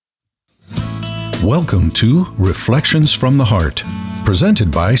Welcome to Reflections from the Heart, presented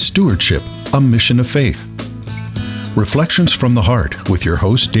by Stewardship, a Mission of Faith. Reflections from the Heart with your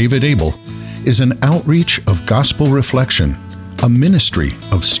host, David Abel, is an outreach of gospel reflection, a ministry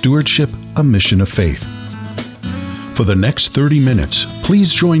of Stewardship, a Mission of Faith. For the next 30 minutes,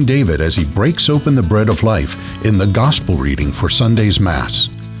 please join David as he breaks open the bread of life in the gospel reading for Sunday's Mass.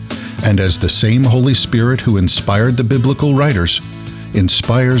 And as the same Holy Spirit who inspired the biblical writers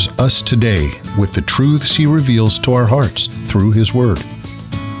inspires us today with the truths he reveals to our hearts through his word.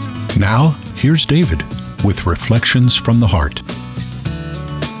 Now, here's David with Reflections from the Heart.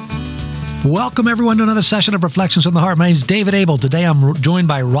 Welcome, everyone, to another session of Reflections from the Heart. My name is David Abel. Today, I'm joined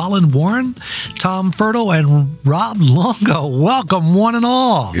by Roland Warren, Tom Fertile, and Rob Longo. Welcome, one and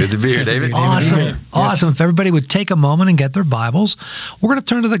all. Good to be here, David. Awesome. Yes. Awesome. If everybody would take a moment and get their Bibles, we're going to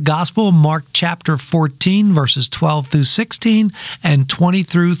turn to the Gospel of Mark chapter 14, verses 12 through 16, and 20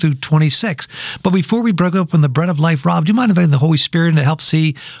 through 26. But before we break open the bread of life, Rob, do you mind inviting the Holy Spirit to help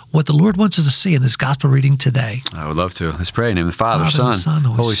see what the Lord wants us to see in this gospel reading today? I would love to. Let's pray. In the name of the Father, Son,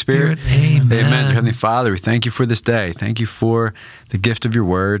 Holy Spirit. Amen. Amen. Dear Heavenly Father, we thank you for this day. Thank you for the gift of your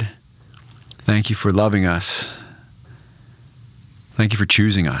word. Thank you for loving us. Thank you for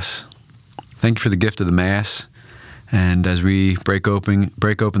choosing us. Thank you for the gift of the Mass. And as we break open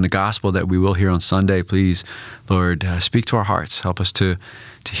the gospel that we will hear on Sunday, please, Lord, speak to our hearts. Help us to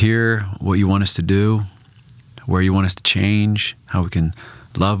hear what you want us to do, where you want us to change, how we can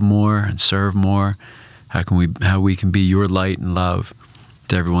love more and serve more, how we can be your light and love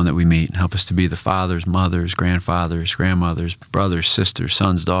to everyone that we meet, and help us to be the fathers, mothers, grandfathers, grandmothers, brothers, sisters,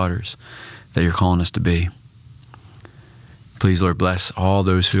 sons, daughters that you're calling us to be. Please, Lord, bless all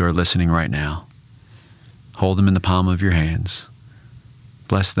those who are listening right now. Hold them in the palm of your hands.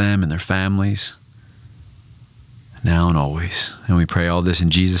 Bless them and their families, now and always. And we pray all this in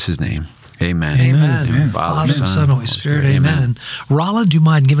Jesus' name. Amen. Amen. Amen. Father, Son, Holy Spirit. Amen. Roland, do you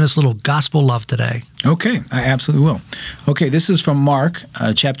mind giving us a little gospel love today? Okay, I absolutely will. Okay, this is from Mark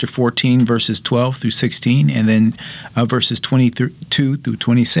chapter 14, verses 12 through 16, and then verses 22 through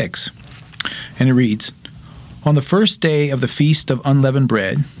 26. And it reads, "On the first day of the Feast of Unleavened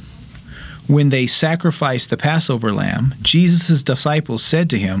Bread, when they sacrificed the Passover lamb, Jesus' disciples said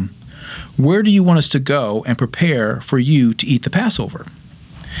to him, 'Where do you want us to go and prepare for you to eat the Passover?'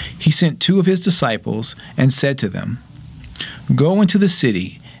 He sent two of his disciples and said to them, 'Go into the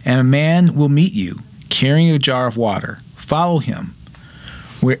city, and a man will meet you, carrying a jar of water. Follow him.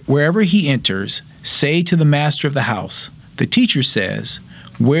 Wherever he enters, say to the master of the house, "The teacher says,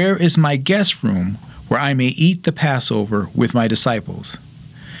 where is my guest room where I may eat the Passover with my disciples?"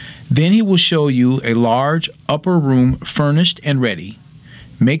 Then he will show you a large upper room furnished and ready.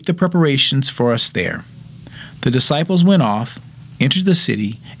 Make the preparations for us there.' The disciples went off, entered the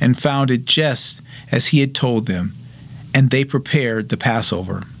city, and found it just as he had told them, and they prepared the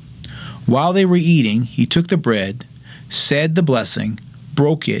Passover. While they were eating, he took the bread, said the blessing,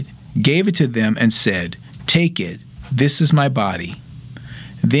 broke it, gave it to them, and said, 'Take it, this is my body.'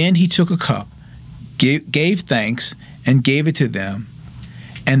 Then he took a cup, gave thanks, and gave it to them,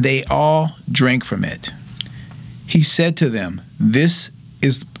 and they all drank from it. He said to them, 'This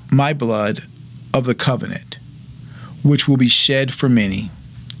is my blood of the covenant, which will be shed for many.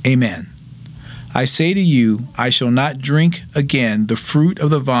 Amen. I say to you, I shall not drink again the fruit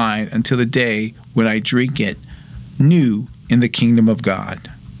of the vine until the day when I drink it new in the kingdom of God.'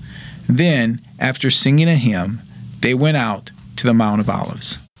 Then, after singing a hymn, they went out to the Mount of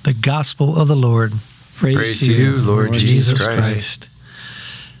Olives." The Gospel of the Lord. Praise to you, Lord Jesus Christ.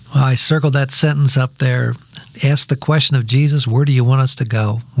 Well, I circled that sentence up there. Ask the question of Jesus, where do you want us to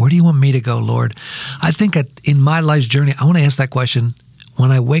go? Where do you want me to go, Lord? I think in my life's journey, I want to ask that question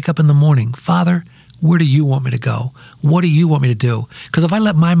when I wake up in the morning. Father, where do you want me to go? What do you want me to do? Because if I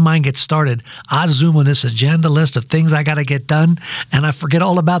let my mind get started, I zoom on this agenda list of things I got to get done, and I forget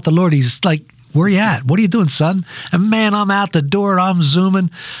all about the Lord. He's like, "Where you at? What are you doing, son?" And man, I'm out the door, I'm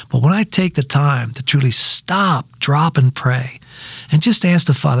zooming. But when I take the time to truly stop, drop, and pray, and just ask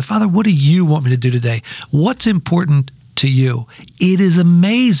the Father, "Father, what do you want me to do today? What's important to you?" It is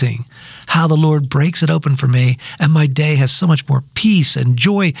amazing how the Lord breaks it open for me, and my day has so much more peace and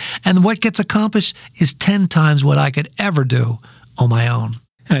joy, and what gets accomplished is 10 times what I could ever do on my own.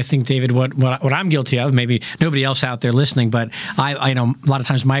 And I think, David, what I'm guilty of, maybe nobody else out there listening, but I know a lot of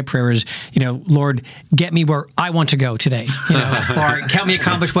times my prayer is, Lord, get me where I want to go today, or help me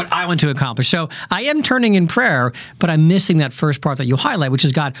accomplish what I want to accomplish. So I am turning in prayer, but I'm missing that first part that you highlight, which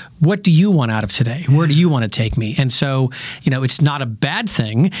is, God, what do you want out of today? Where do you want to take me? And so, it's not a bad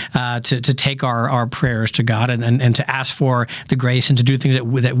thing to take our prayers to God and to ask for the grace and to do things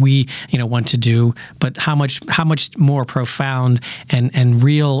that we want to do. But how much more profound and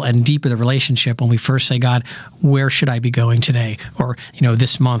real and deeper the relationship when we first say, God, where should I be going today, or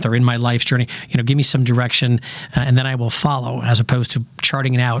this month, or in my life's journey? Give me some direction, and then I will follow, as opposed to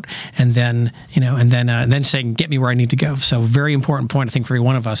charting it out and then saying, get me where I need to go. So very important point, I think, for every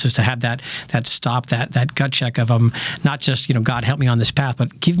one of us is to have that stop, that gut check of not just God, help me on this path,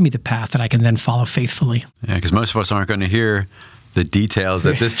 but give me the path that I can then follow faithfully. Yeah, because most of us aren't going to hear the details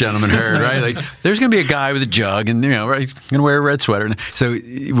that this gentleman heard, right? Like, there's going to be a guy with a jug, and he's going to wear a red sweater. So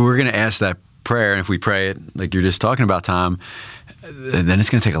we're going to ask that prayer, and if we pray it like you're just talking about, Tom, then it's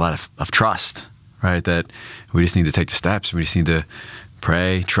going to take a lot of trust, right? That we just need to take the steps. We just need to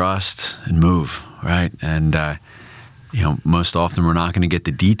pray, trust, and move, right? And most often we're not going to get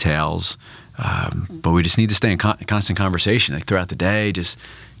the details, but we just need to stay in constant conversation, like throughout the day, just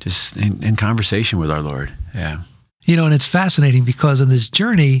in conversation with our Lord. Yeah. And it's fascinating because in this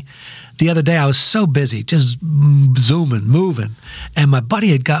journey, the other day I was so busy, just zooming, moving, and my buddy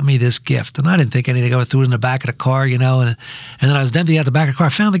had got me this gift, and I didn't think anything. I threw it in the back of the car, and then I was emptying out the back of the car.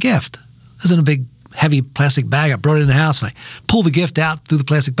 I found the gift. It was in a big, heavy plastic bag. I brought it in the house, and I pulled the gift out, threw the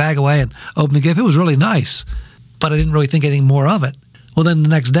plastic bag away, and opened the gift. It was really nice, but I didn't really think anything more of it. Well, then the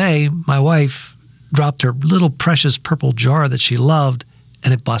next day, my wife dropped her little precious purple jar that she loved,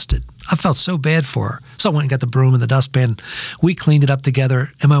 and it busted. I felt so bad for her. So I went and got the broom and the dustbin. We cleaned it up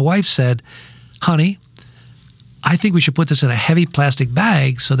together. And my wife said, honey, I think we should put this in a heavy plastic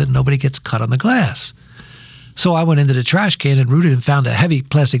bag so that nobody gets cut on the glass. So I went into the trash can and rooted and found a heavy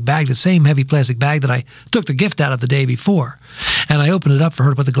plastic bag, the same heavy plastic bag that I took the gift out of the day before. And I opened it up for her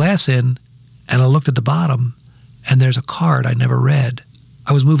to put the glass in, and I looked at the bottom, and there's a card I never read.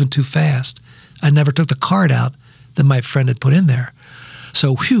 I was moving too fast. I never took the card out that my friend had put in there.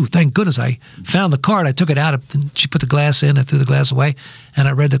 So, thank goodness I found the card. I took it out. She put the glass in. I threw the glass away, and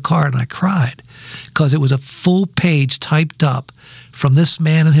I read the card, and I cried because it was a full page typed up from this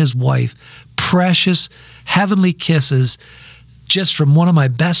man and his wife, precious, heavenly kisses, just from one of my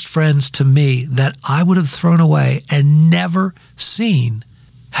best friends to me that I would have thrown away and never seen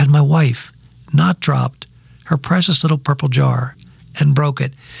had my wife not dropped her precious little purple jar and broke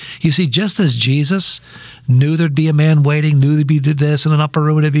it. You see, just as Jesus knew there'd be a man waiting, knew there'd be this in an upper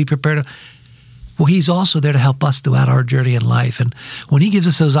room and to be prepared, well, he's also there to help us throughout our journey in life. And when he gives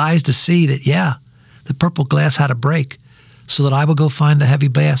us those eyes to see that, the purple glass had to break so that I will go find the heavy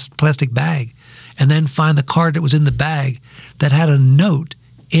plastic bag and then find the card that was in the bag that had a note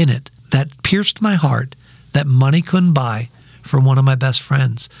in it that pierced my heart that money couldn't buy, from one of my best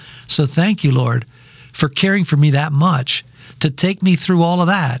friends. So thank you, Lord, for caring for me that much to take me through all of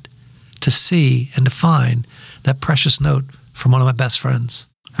that, to see and to find that precious note from one of my best friends.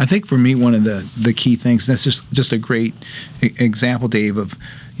 I think for me, one of the key things, that's just a great example, Dave, of,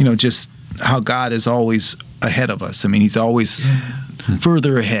 just how God is always ahead of us. I mean, he's always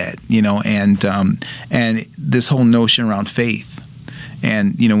further ahead, and this whole notion around faith.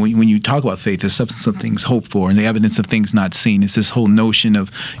 And, when you talk about faith, the substance of things hoped for and the evidence of things not seen. It's this whole notion of,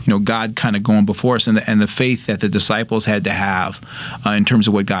 God kind of going before us and the faith that the disciples had to have in terms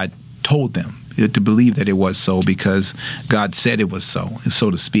of what God told them, to believe that it was so because God said it was so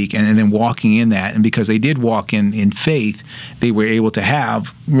to speak, and then walking in that. And because they did walk in faith, they were able to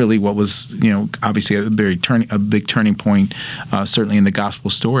have really what was, obviously a big turning point, certainly in the gospel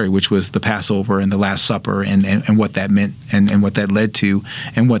story, which was the Passover and the Last Supper and what that meant and what that led to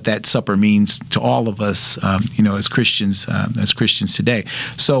and what that supper means to all of us, as Christians today.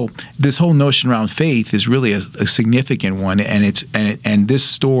 So this whole notion around faith is really a significant one, and this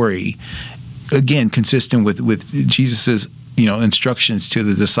story, again, consistent with Jesus's instructions to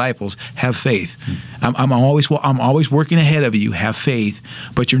the disciples: have faith. I'm always working ahead of you. Have faith,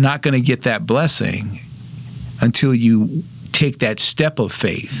 but you're not going to get that blessing until you take that step of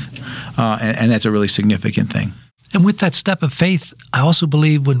faith, and that's a really significant thing. And with that step of faith, I also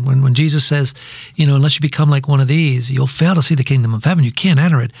believe when Jesus says, unless you become like one of these, you'll fail to see the kingdom of heaven. You can't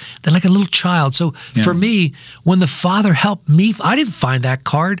enter it. They're like a little child. So for me, when the Father helped me, I didn't find that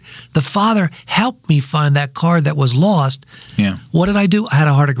card. The Father helped me find that card that was lost. Yeah. What did I do? I had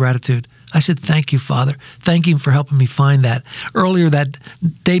a heart of gratitude. I said, thank you, Father. Thank you for helping me find that. Earlier that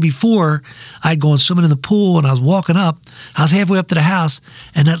day before, I'd gone swimming in the pool, and I was walking up. I was halfway up to the house,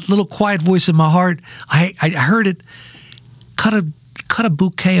 and that little quiet voice in my heart, I heard it, cut a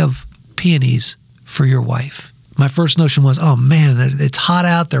bouquet of peonies for your wife. My first notion was, oh man, it's hot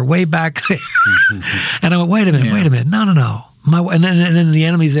out. They're way back there. And I went, wait a minute. No. And then the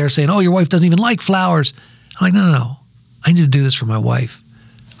enemy's there saying, oh, your wife doesn't even like flowers. I'm like, no. I need to do this for my wife.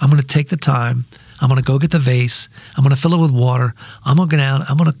 I'm going to take the time. I'm going to go get the vase. I'm going to fill it with water. I'm going to go down.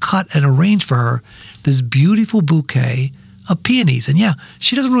 I'm going to cut and arrange for her this beautiful bouquet of peonies. And yeah,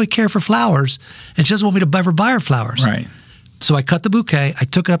 she doesn't really care for flowers, and she doesn't want me to ever buy her flowers. Right. So I cut the bouquet. I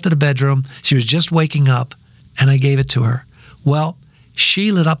took it up to the bedroom. She was just waking up, and I gave it to her. Well,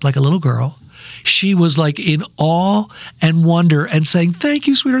 she lit up like a little girl. She was like in awe and wonder and saying, thank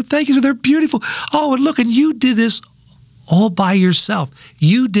you, sweetheart. Thank you. They're beautiful. Oh, and look, and you did this all by yourself.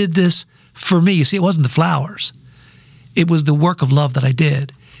 You did this for me. You see, it wasn't the flowers. It was the work of love that I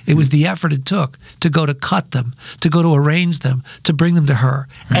did. It was the effort it took to go to cut them, to go to arrange them, to bring them to her.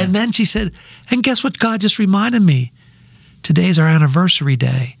 Right. And then she said, and guess what God just reminded me? Today's our anniversary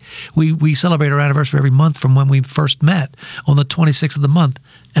day. We celebrate our anniversary every month from when we first met on the 26th of the month.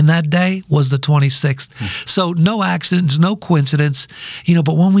 And that day was the 26th. So no accidents, no coincidence,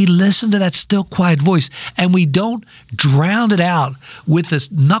 but when we listen to that still quiet voice and we don't drown it out with this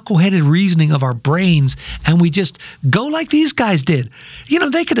knuckleheaded reasoning of our brains, and we just go like these guys did.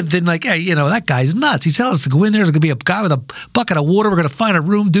 They could have been like, hey, that guy's nuts. He's telling us to go in there. There's going to be a guy with a bucket of water. We're going to find a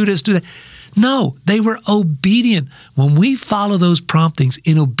room, do this, do that. No, they were obedient. When we follow those promptings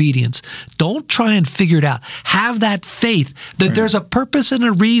in obedience, don't try and figure it out. Have that faith that there's a purpose and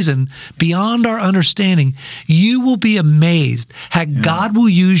a reason beyond our understanding. You will be amazed how God will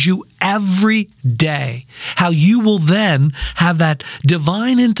use you every day, how you will then have that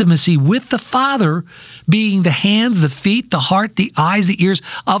divine intimacy with the Father, being the hands, the feet, the heart, the eyes, the ears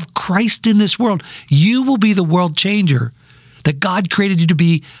of Christ in this world. You will be the world changer that God created you to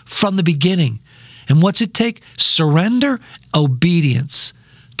be from the beginning. And what's it take? Surrender, obedience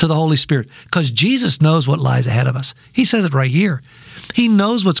to the Holy Spirit. Because Jesus knows what lies ahead of us. He says it right here. He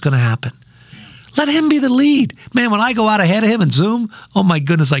knows what's going to happen. Let him be the lead. Man, when I go out ahead of him and zoom, oh my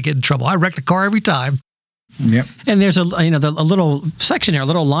goodness, I get in trouble. I wreck the car every time. Yep. And there's a little section there, a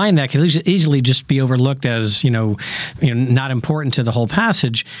little line that could easily just be overlooked as not important to the whole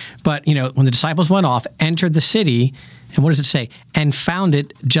passage. But when the disciples went off, entered the city, and what does it say? And found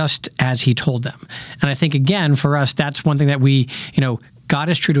it just as he told them. And I think again for us, that's one thing that we God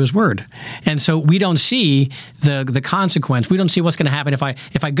is true to his word. And so we don't see the consequence. We don't see what's going to happen if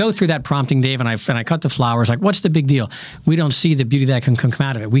I go through that prompting, Dave, and I cut the flowers. Like, what's the big deal? We don't see the beauty that can come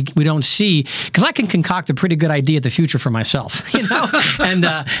out of it. We don't see, because I can concoct a pretty good idea of the future for myself,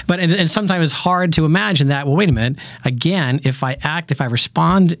 and sometimes it's hard to imagine that. Well, wait a minute. Again, if I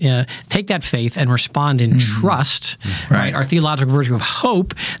respond, take that faith and respond in trust, right? Our theological virtue of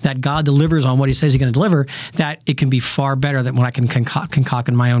hope that God delivers on what he says he's going to deliver, that it can be far better than what I can concoct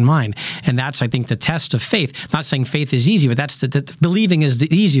in my own mind. And that's, I think, the test of faith. Not saying faith is easy, but that's the believing is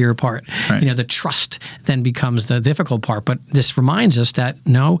the easier part. Right. The trust then becomes the difficult part. But this reminds us that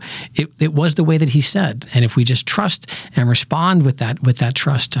no, it was the way that he said. And if we just trust and respond with that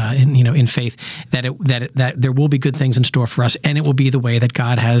trust in faith, that there will be good things in store for us, and it will be the way that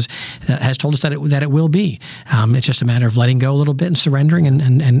God has told us that it will be. It's just a matter of letting go a little bit and surrendering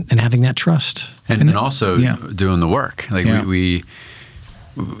and having that trust. And also doing the work. Like we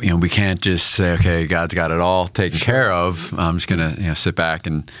can't just say, okay, God's got it all taken care of. I'm just going to sit back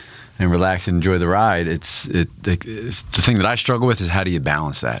and relax and enjoy the ride. It's the thing that I struggle with is how do you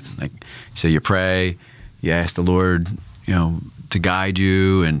balance that? Like, so you pray, you ask the Lord, to guide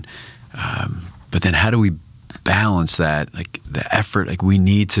you, and but then how do we balance that? Like the effort, like we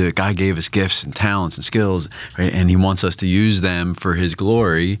need to. God gave us gifts and talents and skills, right? And He wants us to use them for His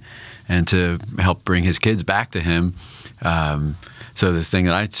glory and to help bring His kids back to Him. So the thing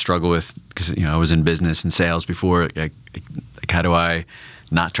that I struggle with, because I was in business and sales before, like how do I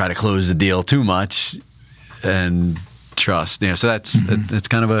not try to close the deal too much and trust? So that's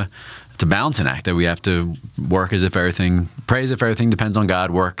kind of it's a balancing act that we have to work as if everything, pray as if everything depends on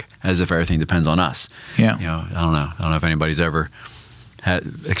God, work as if everything depends on us. Yeah. I don't know if anybody's ever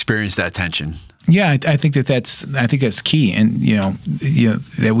experienced that tension. Yeah, I think that's key, and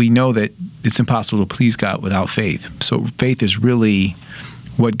that we know that it's impossible to please God without faith. So faith is really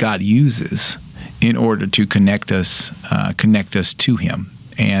what God uses in order to connect us to Him.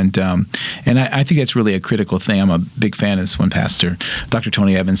 And I think that's really a critical thing. I'm a big fan of this one pastor, Dr.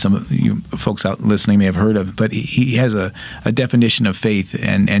 Tony Evans. Some of you folks out listening may have heard of, but he has a definition of faith,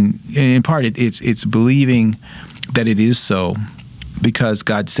 and in part it's believing that it is so because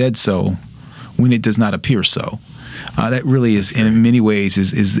God said so when it does not appear so. That really is, in many ways,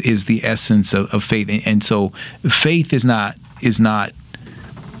 is the essence of faith. And so faith is not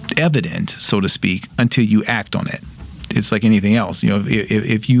evident, so to speak, until you act on it. It's like anything else.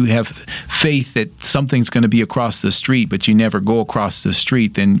 If you have faith that something's going to be across the street, but you never go across the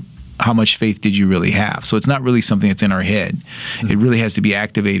street, then how much faith did you really have? So it's not really something that's in our head. It really has to be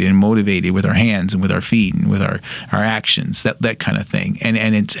activated and motivated with our hands and with our feet and with our actions, that kind of thing.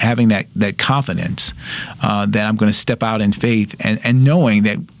 And it's having that confidence that I'm going to step out in faith and knowing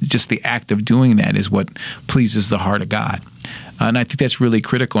that just the act of doing that is what pleases the heart of God. And I think that's really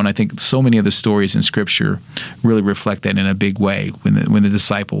critical. And I think so many of the stories in Scripture really reflect that in a big way. When the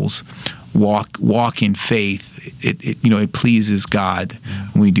disciples walk in faith, it pleases God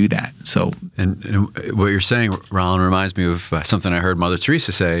when we do that. So, and what you're saying, Ron, reminds me of something I heard Mother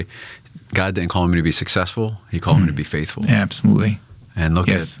Teresa say. God didn't call me to be successful; He called me to be faithful. Yeah, absolutely. And look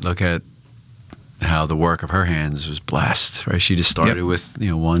at how the work of her hands was blessed. Right? She just started with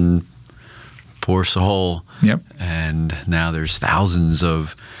one poor soul. Yep. And now there's thousands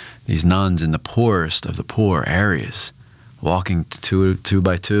of these nuns in the poorest of the poor areas, walking two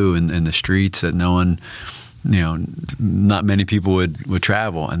by two in the streets that no one, not many people would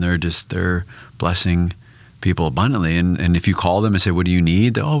travel, and they're blessing people abundantly. And if you call them and say, "What do you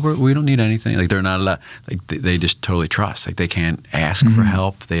need?" We don't need anything. Like, they're not allowed. Like, they just totally trust. Like, they can't ask for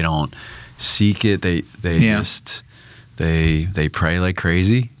help. They don't seek it. They just pray like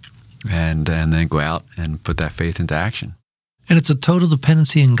crazy, and then go out and put that faith into action. And it's a total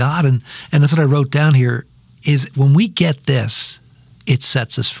dependency in God. And that's what I wrote down here, is when we get this, it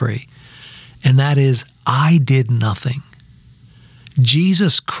sets us free. And that is, I did nothing.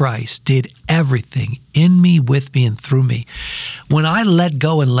 Jesus Christ did everything in me, with me, and through me. When I let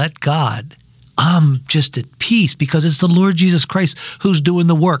go and let God, I'm just at peace because it's the Lord Jesus Christ who's doing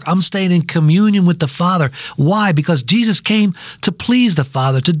the work. I'm staying in communion with the Father. Why? Because Jesus came to please the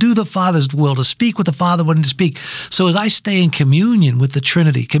Father, to do the Father's will, to speak what the Father wanted to speak. So as I stay in communion with the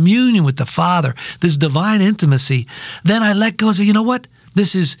Trinity, communion with the Father, this divine intimacy, then I let go and say, you know what?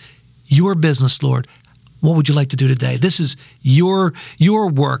 This is your business, Lord. What would you like to do today? This is your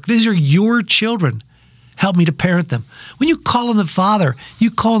work. These are your children. Help me to parent them. When you call on the Father,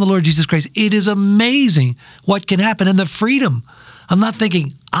 you call on the Lord Jesus Christ. It is amazing what can happen, and the freedom. I'm not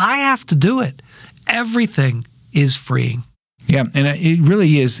thinking, I have to do it. Everything is freeing. Yeah, and it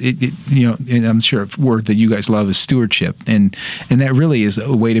really is. And I'm sure a word that you guys love is stewardship, and that really is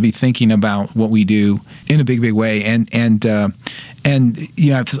a way to be thinking about what we do in a big way. And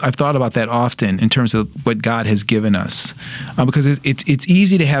I've thought about that often in terms of what God has given us, because it's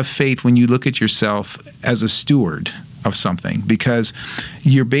easy to have faith when you look at yourself as a steward of something, because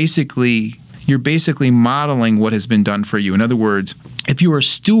you're basically modeling what has been done for you. In other words, if you are a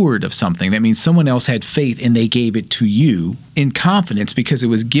steward of something, that means someone else had faith and they gave it to you in confidence because it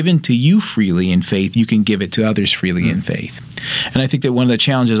was given to you freely in faith. You can give it to others freely in faith. And I think that one of the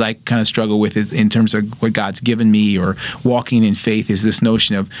challenges I kind of struggle with is in terms of what God's given me or walking in faith is this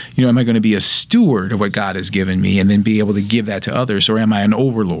notion of, am I going to be a steward of what God has given me and then be able to give that to others, or am I an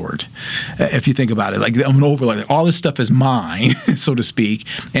overlord? If you think about it, like I'm an overlord. All this stuff is mine, so to speak,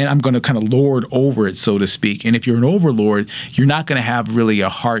 and I'm going to kind of lord over it, so to speak. And if you're an overlord, you're not going to have really a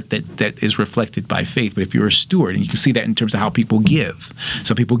heart that is reflected by faith. But if you're a steward, and you can see that in terms of how people give.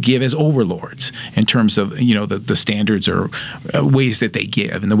 Some people give as overlords in terms of, the standards or ways that they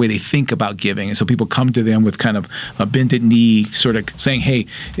give and the way they think about giving. And so people come to them with kind of a bended knee, sort of saying, hey,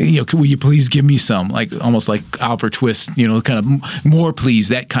 will you please give me some? Like almost like Oliver Twist, kind of more please,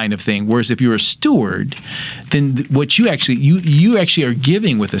 that kind of thing. Whereas if you're a steward, then what you actually are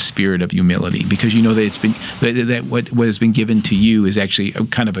giving with a spirit of humility, because you know that it's been that what has been given to you is actually a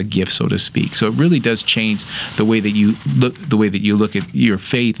kind of a gift, so to speak. So it really does change the way that you look at your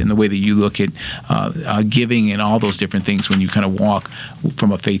faith and the way that you look at giving and all those different things when you kind of walk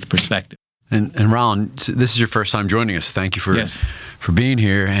from a faith perspective. And Ron, this is your first time joining us. Thank you for being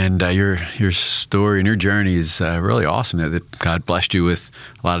here, and your story and your journey is really awesome. That God blessed you with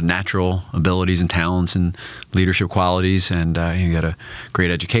a lot of natural abilities and talents and leadership qualities, and you got a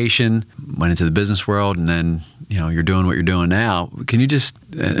great education, went into the business world, and then you're doing what you're doing now. Can you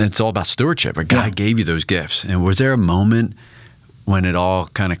it's all about stewardship. God gave you those gifts, and was there a moment when it all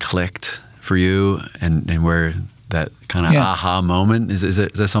kind of clicked for you, and where kind of aha moment? Is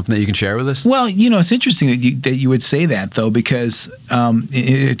that something that you can share with us? Well, it's interesting that you would say that, though, because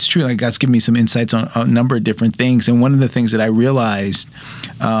it's true. Like, God's given me some insights on a number of different things, and one of the things that I realized,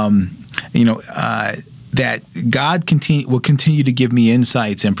 that God will continue to give me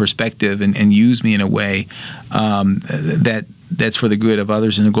insights and perspective and use me in a way that's for the good of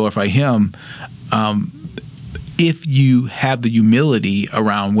others and to glorify Him. If you have the humility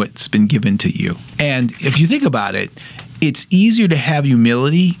around what's been given to you. And if you think about it, it's easier to have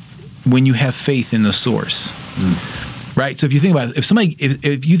humility when you have faith in the source. Right? So if you think about it,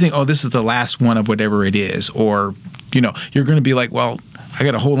 if you think, oh, this is the last one of whatever it is, or, you're going to be like, well, I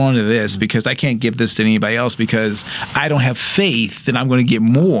got to hold on to this because I can't give this to anybody else because I don't have faith that I'm going to get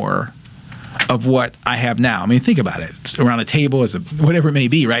more of what I have now. I mean, think about it. It's around a table, whatever it may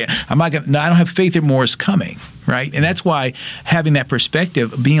be, right? I don't have faith that more is coming, right? And that's why having that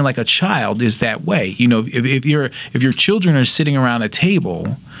perspective, being like a child, is that way. If your children are sitting around a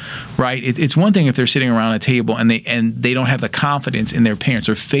table, right? It's one thing if they're sitting around a table and they don't have the confidence in their parents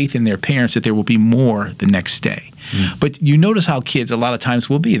or faith in their parents that there will be more the next day. But you notice how kids a lot of times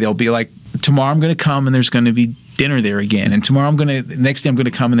will be. They'll be like, tomorrow I'm going to come and there's going to be dinner there again, and tomorrow next day I'm going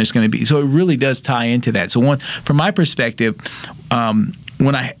to come and there's going to be. So it really does tie into that. So from my perspective,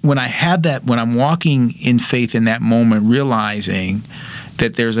 when I have that, when I'm walking in faith in that moment, realizing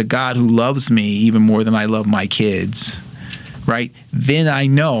that there's a God who loves me even more than I love my kids, right? Then I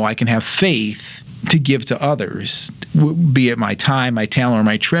know I can have faith to give to others, be it my time, my talent, or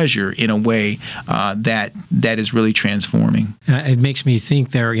my treasure, in a way that is really transforming. And it makes me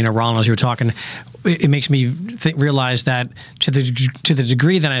think there, Ron, as you were talking, it makes me realize that to the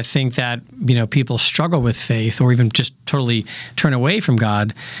degree that I think that people struggle with faith or even just totally turn away from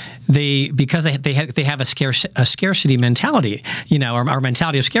God, because they have a scarcity mentality, or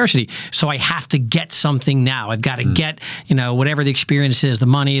mentality of scarcity. So I have to get something now. I've got to get whatever the experience is, the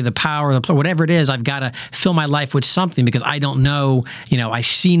money, the power, whatever it is. I've got to fill my life with something because I don't know. I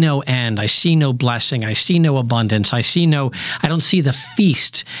see no end. I see no blessing. I see no abundance. I don't see the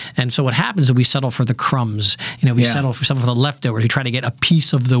feast. And so what happens is we settle for the crumbs. We settle for the leftovers. We try to get a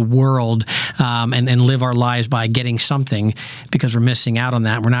piece of the world and live our lives by getting something because we're missing out on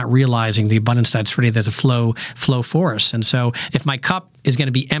that. We're not realizing the abundance that's ready to flow for us. And so if my cup is going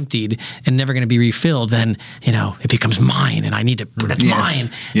to be emptied and never going to be refilled, then, it becomes mine and I need to, that's mine.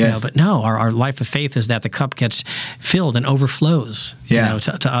 But no, our life of faith is that the cup gets filled and overflows,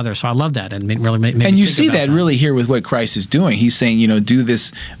 to others. So I love that. And really made me and you think see about that really here with what Christ is doing. He's saying, do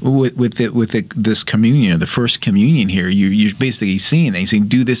this with this communion, the first communion here. You're basically seeing that. He's saying,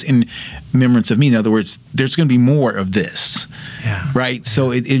 do this in remembrance of me. In other words, there's going to be more of this, right?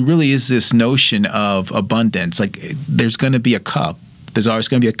 So it really is this notion of abundance. Like, there's going to be a cup. There's always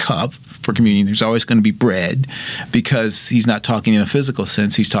going to be a cup for communion. There's always going to be bread, because he's not talking in a physical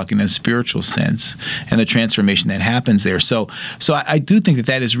sense. He's talking in a spiritual sense, and the transformation that happens there. So I do think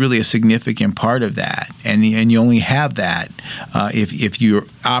that is really a significant part of that. And you only have that if you're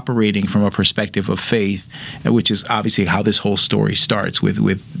operating from a perspective of faith, which is obviously how this whole story starts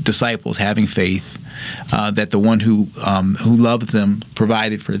with disciples having faith that the one who loved them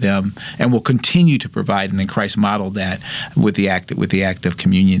provided for them and will continue to provide. And then Christ modeled that with the act of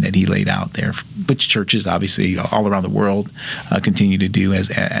communion that he laid out there, which churches obviously all around the world continue to do as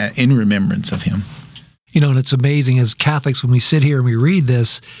in remembrance of him. And it's amazing as Catholics, when we sit here and we read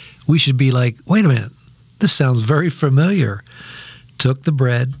this, we should be like, wait a minute, this sounds very familiar. Took the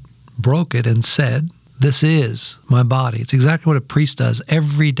bread, broke it, and said, "This is my body." It's exactly what a priest does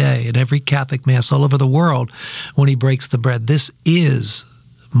every day in every Catholic Mass all over the world when he breaks the bread. This is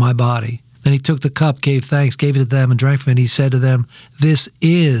my body. Then he took the cup, gave thanks, gave it to them, and drank from it. And he said to them, "This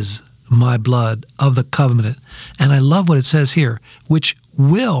is my blood of the covenant." And I love what it says here, which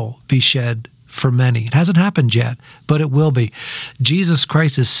will be shed for many. It hasn't happened yet, but it will be. Jesus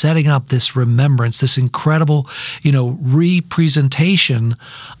Christ is setting up this remembrance, this incredible, representation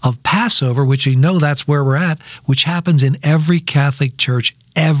of Passover, which we know that's where we're at, which happens in every Catholic church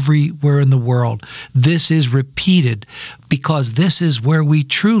everywhere in the world. This is repeated because this is where we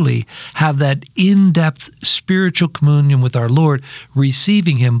truly have that in-depth spiritual communion with our Lord,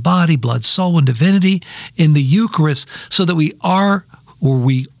 receiving him body, blood, soul, and divinity in the Eucharist, so that we are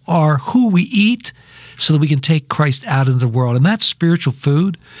who we eat, so that we can take Christ out into the world. And that spiritual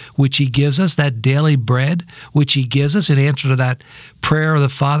food, which he gives us, that daily bread, which he gives us in answer to that prayer of the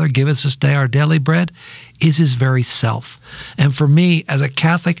Father, give us this day our daily bread, is his very self. And for me, as a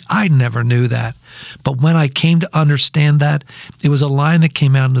Catholic, I never knew that. But when I came to understand that, it was a line that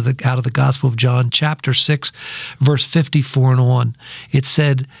came out of the Gospel of John, chapter 6, verse 54 and on. It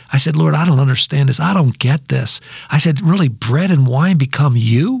said, I said, Lord, I don't understand this. I don't get this. I said, really, bread and wine become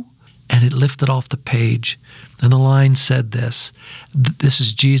you? And it lifted off the page. And the line said this. This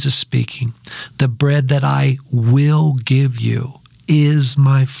is Jesus speaking. The bread that I will give you is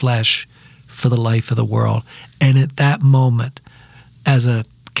my flesh for the life of the world. And at that moment, as a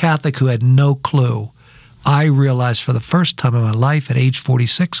Catholic who had no clue, I realized for the first time in my life at age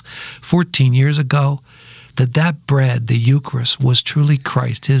 46, 14 years ago, that bread, the Eucharist, was truly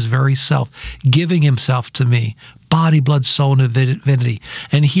Christ, his very self, giving himself to me, body, blood, soul, and divinity.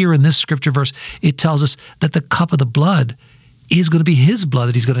 And here in this scripture verse, it tells us that the cup of the blood is going to be his blood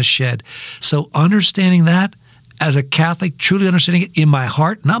that he's going to shed. So understanding that, as a Catholic, truly understanding it in my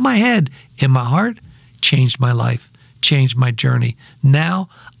heart, not my head, in my heart, changed my life, changed my journey. Now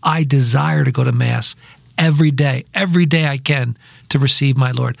I desire to go to Mass every day I can, to receive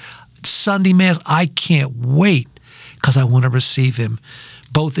my Lord. Sunday Mass, I can't wait because I want to receive him,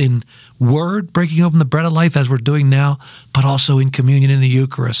 both in word, breaking open the bread of life as we're doing now, but also in communion in the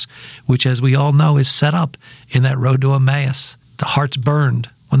Eucharist, which, as we all know, is set up in that road to Emmaus. The hearts burned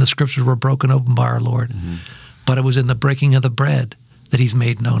when the scriptures were broken open by our Lord. Mm-hmm. But it was in the breaking of the bread that he's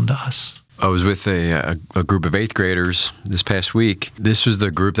made known to us. I was with a group of 8th graders this past week. This was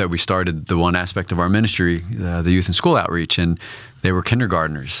the group that we started the one aspect of our ministry, the youth and school outreach, and they were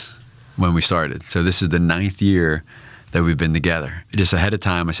kindergartners when we started. So this is the 9th year that we've been together. Just ahead of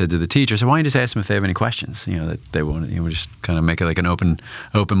time, I said to the teacher, I said, why don't you just ask them if they have any questions? That they want to, just kind of make it like an open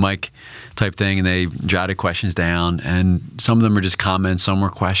mic type thing. And they jotted questions down, and some of them were just comments, some were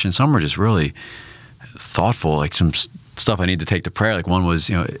questions, some were just really thoughtful, like some stuff I need to take to prayer. Like one was,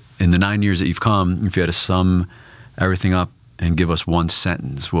 in the 9 years that you've come, if you had to sum everything up and give us one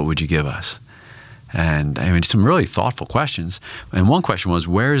sentence, what would you give us? And I mean, some really thoughtful questions. And one question was,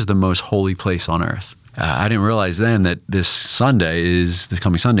 where is the most holy place on earth? I didn't realize then that this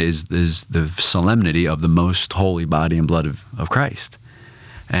coming Sunday is the solemnity of the most holy body and blood of Christ.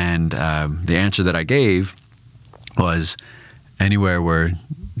 And the answer that I gave was anywhere where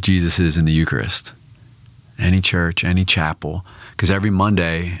Jesus is in the Eucharist. Any church, any chapel, because every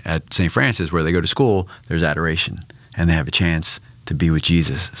Monday at St. Francis, where they go to school, there's adoration, and they have a chance to be with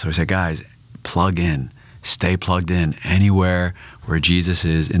Jesus. So I said, guys, plug in, stay plugged in. Anywhere where Jesus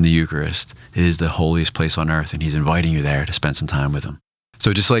is in the Eucharist is the holiest place on earth, and he's inviting you there to spend some time with him.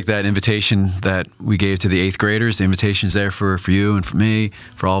 So just like that invitation that we gave to the 8th graders, the invitation is there for you and for me,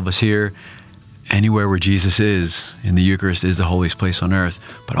 for all of us here. Anywhere where Jesus is in the Eucharist is the holiest place on earth.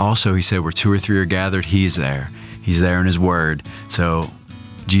 But also, he said, where 2 or 3 are gathered, he's there. He's there in his word. So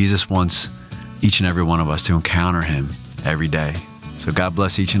Jesus wants each and every one of us to encounter him every day. So God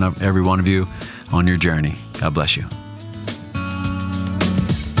bless each and every one of you on your journey. God bless you.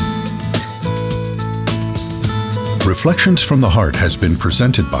 Reflections from the Heart has been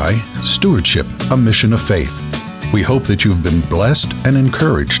presented by Stewardship, a Mission of Faith. We hope that you've been blessed and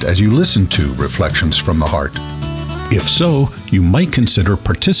encouraged as you listen to Reflections from the Heart. If so, you might consider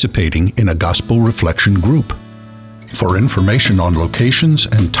participating in a gospel reflection group. For information on locations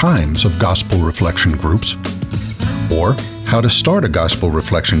and times of gospel reflection groups, or how to start a gospel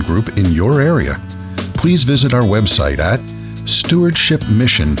reflection group in your area, please visit our website at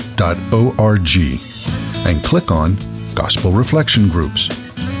stewardshipmission.org and click on Gospel Reflection Groups,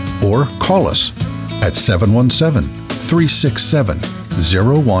 or call us at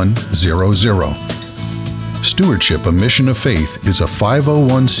 717-367-0100. Stewardship, a Mission of Faith, is a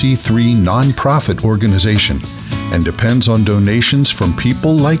 501c3 nonprofit organization and depends on donations from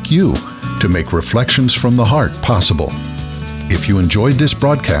people like you to make Reflections from the Heart possible. If you enjoyed this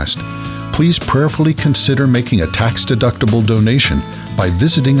broadcast, please prayerfully consider making a tax-deductible donation by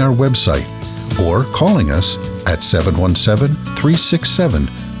visiting our website or calling us at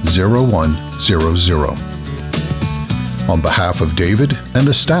 717-367-0100. On behalf of David and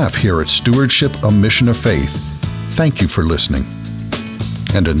the staff here at Stewardship, a Mission of Faith, thank you for listening.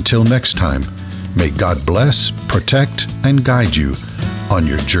 And until next time, may God bless, protect, and guide you on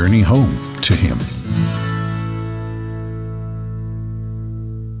your journey home to Him.